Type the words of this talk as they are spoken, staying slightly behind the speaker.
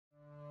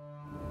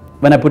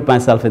When I put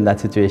myself in that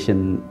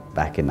situation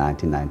back in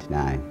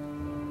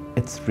 1999,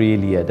 it's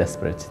really a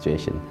desperate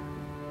situation.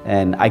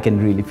 And I can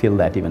really feel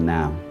that even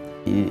now.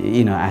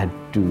 You know, I had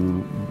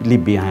to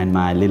leave behind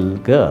my little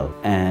girl,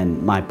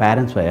 and my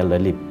parents were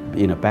elderly,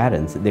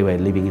 parents. They were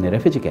living in a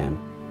refugee camp.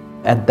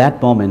 At that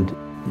moment,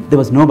 there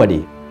was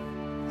nobody.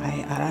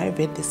 I arrived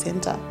at the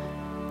center,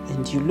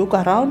 and you look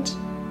around,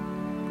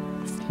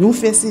 new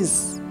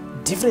faces,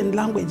 different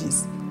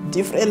languages,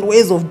 different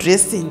ways of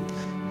dressing.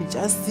 You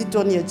just sit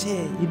on your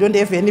chair. You don't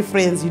have any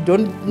friends. You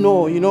don't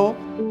know,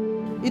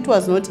 It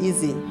was not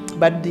easy,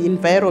 but the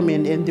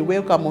environment and the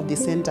welcome of the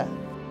center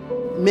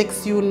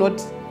makes you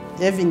not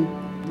having,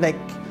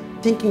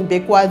 thinking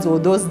backwards or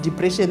those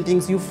depression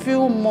things. You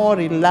feel more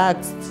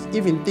relaxed.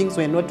 Even things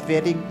were not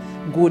very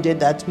good at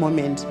that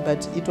moment,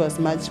 but it was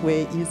much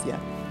way easier.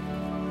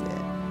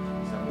 Yeah.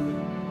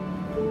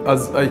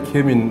 As I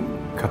came in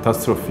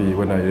catastrophe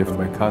when I left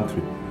my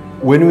country,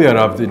 when we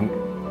arrived in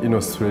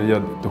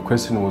Australia, the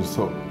question was,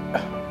 so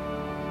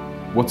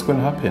what's going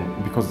to happen?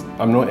 Because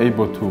I'm not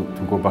able to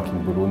go back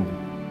in Burundi.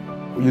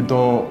 You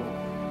don't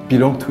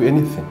belong to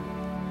anything.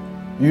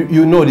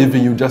 You're not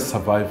living, you're just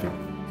surviving.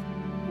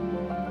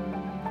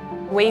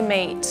 We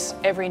meet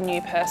every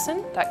new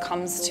person that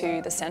comes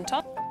to the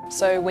centre.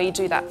 So we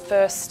do that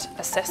first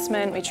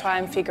assessment, we try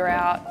and figure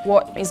out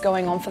what is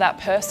going on for that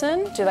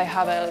person. Do they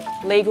have a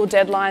legal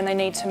deadline they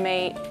need to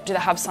meet? Do they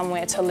have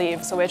somewhere to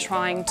live? So we're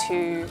trying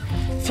to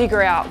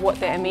figure out what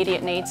their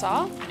immediate needs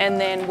are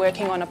and then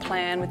working on a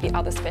plan with the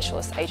other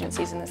specialist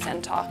agencies in the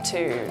centre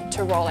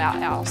to roll out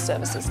our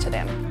services to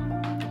them.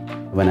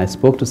 When I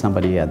spoke to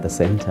somebody at the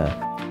centre,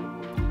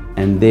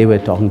 and they were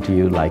talking to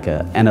you like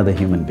another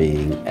human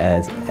being,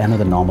 as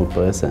another normal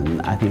person,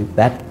 I think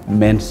that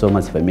meant so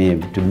much for me,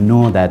 to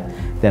know that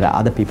there are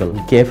other people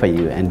who care for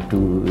you and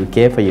to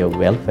care for your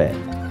welfare.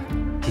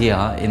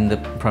 Here in the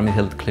primary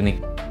health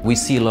clinic, we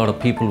see a lot of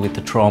people with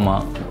the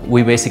trauma.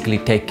 We basically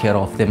take care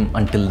of them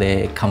until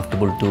they're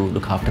comfortable to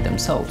look after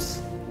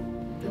themselves.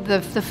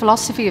 The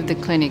philosophy of the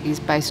clinic is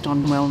based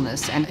on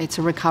wellness, and it's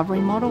a recovery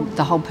model.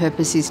 The whole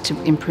purpose is to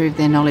improve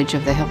their knowledge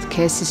of the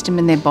healthcare system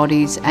and their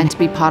bodies and to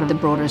be part of the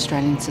broader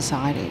Australian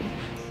society.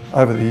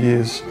 Over the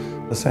years,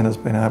 the centre's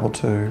been able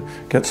to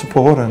get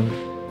support and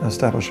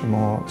establish a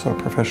more sort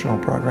of professional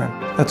program.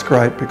 That's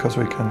great because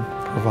we can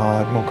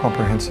provide more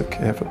comprehensive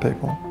care for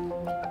people.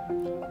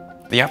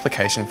 The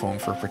application form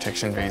for a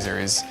protection visa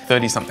is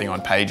 30-something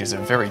odd pages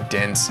of very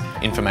dense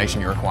information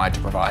you're required to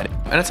provide.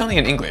 And it's only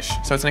in English,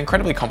 so it's an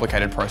incredibly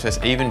complicated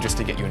process even just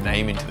to get your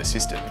name into the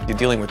system. You're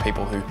dealing with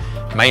people who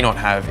may not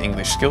have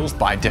English skills,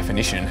 by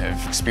definition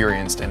have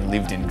experienced and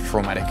lived in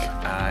traumatic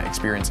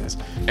experiences.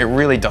 It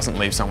really doesn't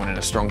leave someone in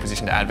a strong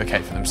position to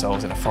advocate for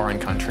themselves in a foreign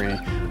country,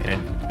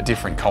 in a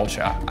different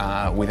culture,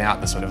 without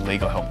the sort of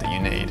legal help that you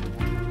need.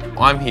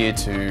 I'm here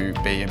to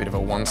be a bit of a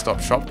one-stop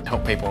shop,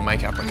 help people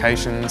make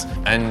applications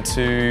and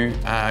to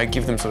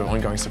give them sort of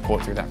ongoing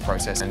support through that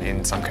process and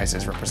in some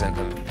cases represent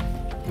them.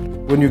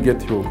 When you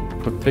get your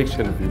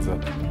protection visa,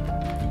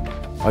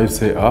 I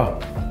say,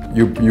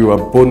 you are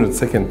born a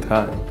second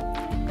time.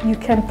 You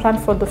can plan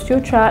for the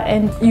future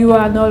and you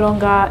are no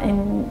longer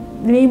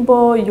in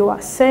limbo, you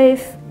are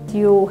safe,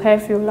 you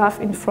have your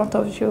life in front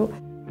of you.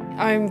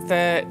 I'm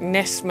the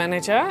NEST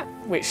manager,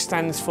 which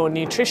stands for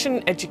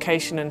Nutrition,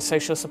 Education and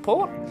Social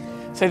Support.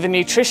 So the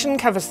nutrition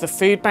covers the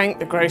food bank,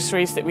 the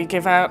groceries that we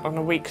give out on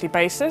a weekly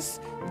basis,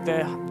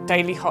 the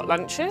daily hot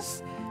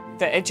lunches.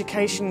 The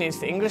education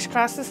is the English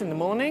classes in the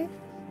morning.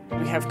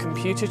 We have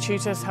computer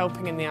tutors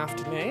helping in the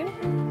afternoon.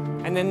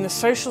 And then the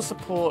social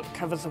support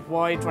covers a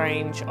wide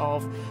range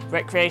of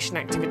recreation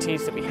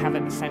activities that we have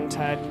at the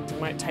centre. We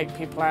might take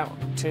people out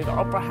to the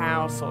Opera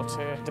House or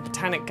to the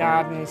Botanic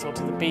Gardens or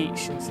to the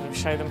beach and sort of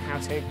show them how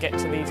to get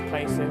to these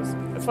places,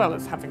 as well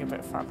as having a bit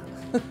of fun.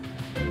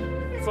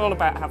 It's all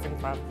about having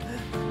fun.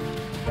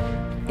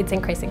 It's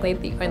increasingly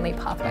the only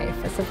pathway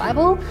for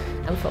survival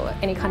and for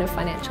any kind of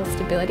financial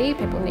stability.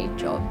 People need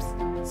jobs.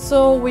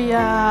 So we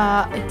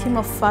are a team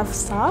of 5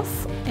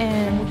 staff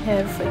and we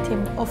have a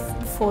team of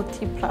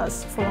 40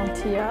 plus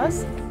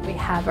volunteers. We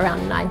have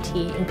around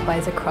 90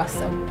 employees across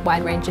a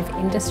wide range of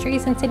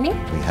industries in Sydney.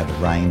 We have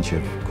a range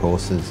of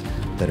courses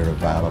that are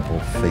available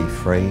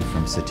fee-free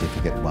from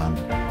Certificate 1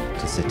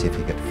 to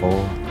Certificate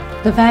 4.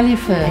 The value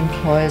for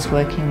employers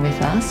working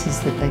with us is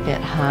that they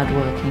get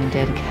hard-working,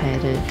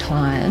 dedicated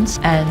clients,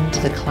 and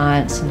the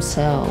clients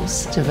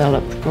themselves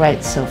develop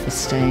great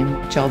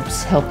self-esteem.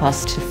 Jobs help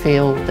us to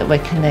feel that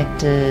we're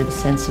connected, a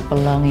sense of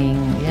belonging,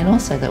 and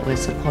also that we're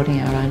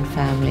supporting our own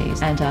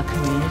families and our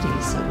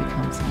communities that we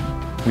come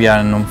from. We are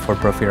a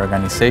non-for-profit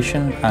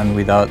organisation, and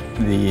without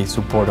the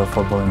support of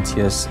our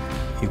volunteers,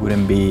 it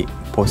wouldn't be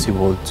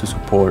possible to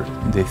support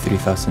the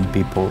 3,000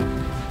 people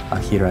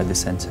here at the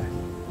centre.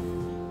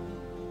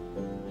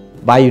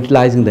 By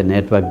utilising the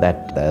network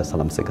that the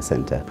Asylum Seekers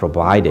Centre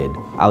provided,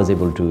 I was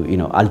able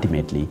to,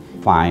 ultimately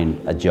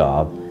find a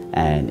job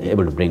and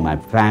able to bring my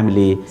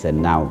family, and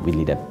now we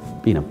lead a,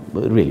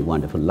 really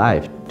wonderful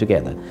life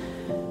together.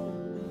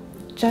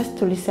 Just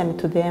to listen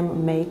to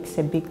them makes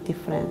a big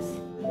difference.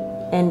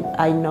 And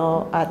I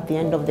know at the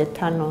end of the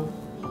tunnel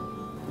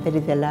there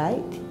is a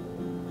light.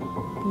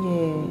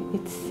 Yeah,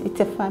 it's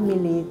a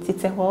family,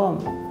 it's a home.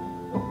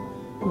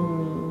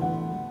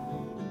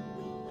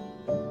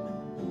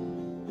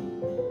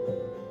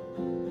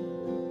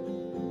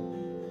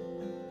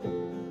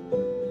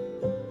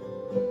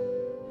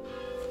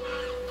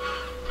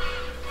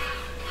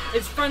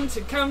 It's fun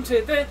to come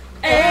to the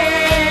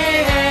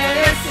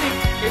ASC.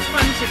 It's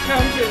fun to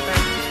come to the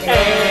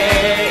ASC.